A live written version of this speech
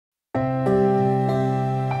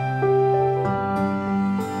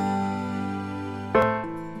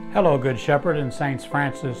Hello, Good Shepherd and Saints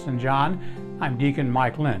Francis and John. I'm Deacon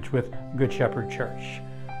Mike Lynch with Good Shepherd Church.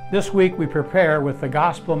 This week we prepare with the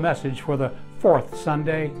gospel message for the fourth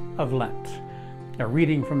Sunday of Lent. A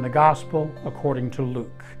reading from the gospel according to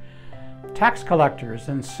Luke. Tax collectors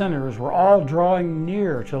and sinners were all drawing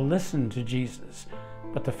near to listen to Jesus,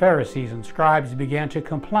 but the Pharisees and scribes began to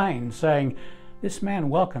complain, saying, "This man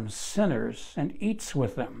welcomes sinners and eats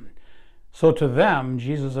with them." So to them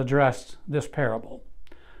Jesus addressed this parable.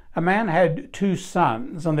 A man had 2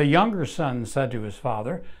 sons, and the younger son said to his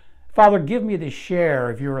father, "Father, give me the share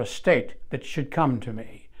of your estate that should come to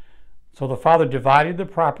me." So the father divided the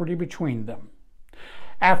property between them.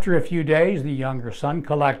 After a few days, the younger son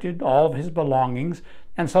collected all of his belongings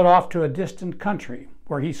and set off to a distant country,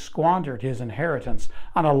 where he squandered his inheritance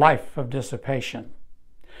on a life of dissipation.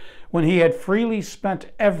 When he had freely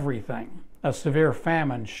spent everything, a severe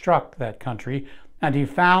famine struck that country, and he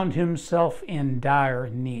found himself in dire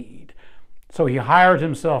need. So he hired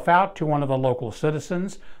himself out to one of the local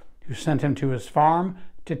citizens, who sent him to his farm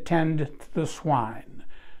to tend to the swine.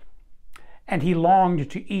 And he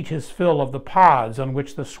longed to eat his fill of the pods on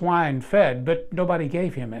which the swine fed, but nobody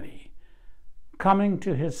gave him any. Coming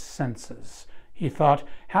to his senses, he thought,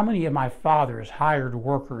 "How many of my father's hired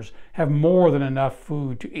workers have more than enough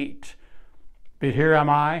food to eat? But here am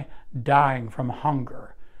I, dying from hunger.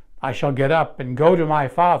 I shall get up and go to my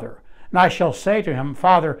father, and I shall say to him,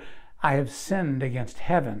 'Father, I have sinned against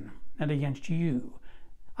heaven and against you.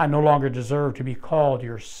 I no longer deserve to be called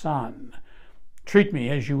your son. Treat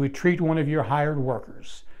me as you would treat one of your hired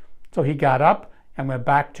workers.' So he got up and went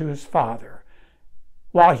back to his father.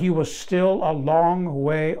 While he was still a long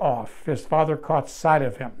way off, his father caught sight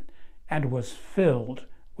of him and was filled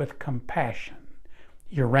with compassion.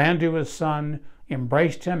 He ran to his son,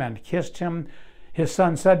 embraced him, and kissed him. His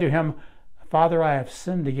son said to him, 'Father, I have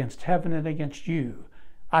sinned against heaven and against you.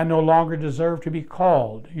 I no longer deserve to be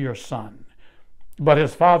called your son.' But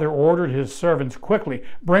his father ordered his servants, 'Quickly,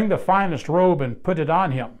 bring the finest robe and put it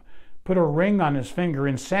on him. Put a ring on his finger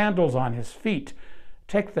and sandals on his feet.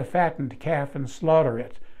 Take the fattened calf and slaughter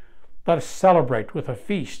it. Let us celebrate with a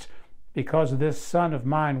feast, because this son of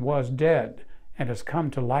mine was dead and has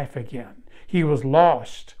come to life again. He was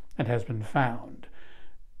lost and has been found.'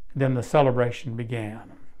 Then the celebration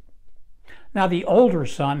began. Now the older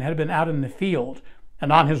son had been out in the field,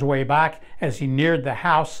 and on his way back, as he neared the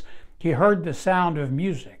house, he heard the sound of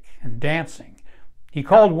music and dancing. He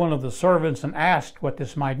called one of the servants and asked what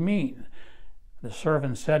this might mean. The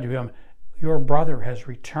servant said to him, 'Your brother has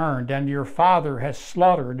returned, and your father has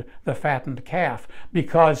slaughtered the fattened calf,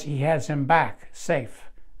 because he has him back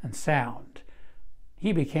safe and sound.'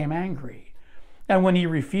 He became angry. And when he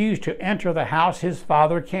refused to enter the house, his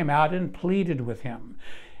father came out and pleaded with him.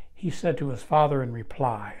 He said to his father in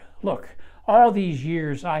reply, 'Look, all these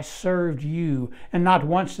years I served you, and not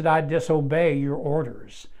once did I disobey your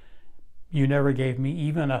orders. You never gave me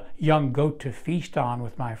even a young goat to feast on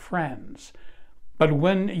with my friends. But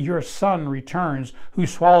when your son returns, who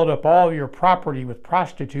swallowed up all your property with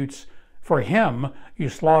prostitutes, for him you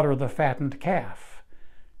slaughter the fattened calf.'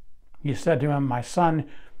 He said to him, 'My son,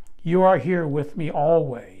 you are here with me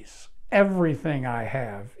always. Everything I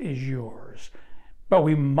have is yours. But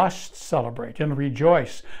we must celebrate and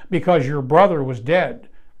rejoice, because your brother was dead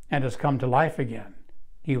and has come to life again.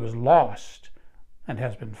 He was lost and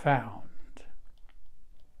has been found.'"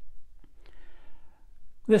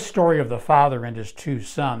 This story of the father and his 2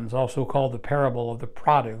 sons, also called the parable of the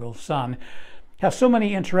prodigal son, has so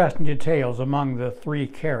many interesting details among the 3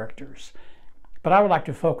 characters. But I would like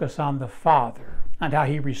to focus on the father and how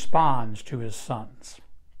he responds to his sons.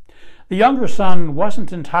 The younger son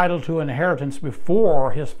wasn't entitled to inheritance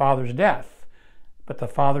before his father's death, but the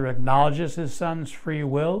father acknowledges his son's free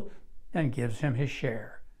will and gives him his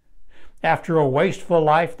share. After a wasteful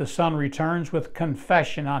life, the son returns with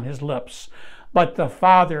confession on his lips, but the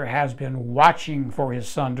father has been watching for his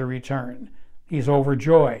son to return. He's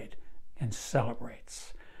overjoyed and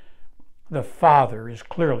celebrates. The Father is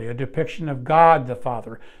clearly a depiction of God the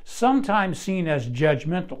Father, sometimes seen as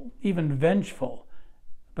judgmental, even vengeful.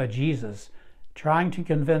 But Jesus, trying to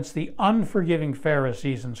convince the unforgiving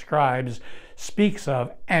Pharisees and scribes, speaks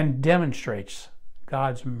of and demonstrates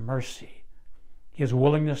God's mercy, his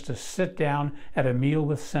willingness to sit down at a meal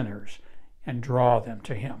with sinners and draw them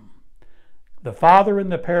to him. The father in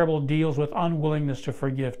the parable deals with unwillingness to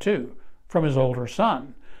forgive too, from his older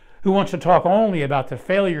son, who wants to talk only about the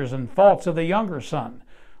failures and faults of the younger son.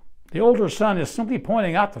 The older son is simply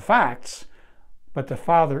pointing out the facts, but the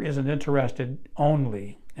father isn't interested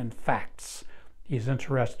only in facts. He's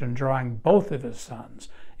interested in drawing both of his sons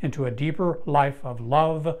into a deeper life of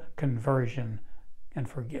love, conversion, and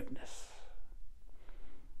forgiveness.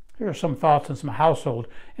 Here are some thoughts on some household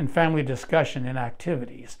and family discussion and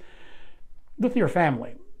activities. With your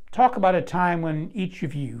family, talk about a time when each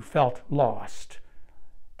of you felt lost.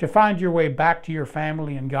 To find your way back to your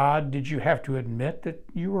family and God, did you have to admit that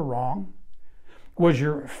you were wrong? Was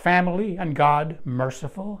your family and God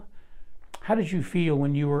merciful? How did you feel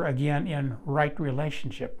when you were again in right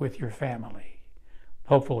relationship with your family?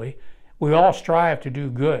 Hopefully, we all strive to do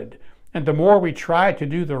good, and the more we try to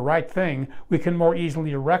do the right thing, we can more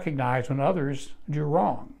easily recognize when others do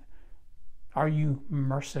wrong. Are you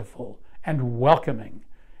merciful and welcoming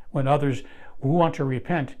when others who want to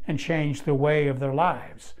repent and change the way of their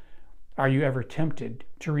lives? Are you ever tempted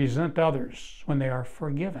to resent others when they are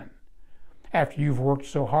forgiven after you've worked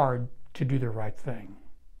so hard to do the right thing?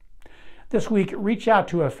 This week, reach out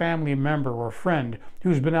to a family member or friend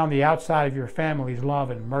who's been on the outside of your family's love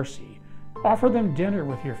and mercy. Offer them dinner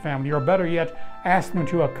with your family, or better yet, ask them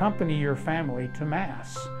to accompany your family to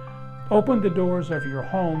Mass. Open the doors of your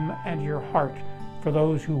home and your heart for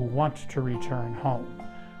those who want to return home,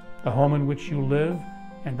 the home in which you live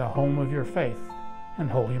and the home of your faith and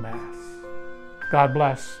Holy Mass. God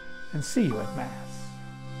bless, and see you at Mass.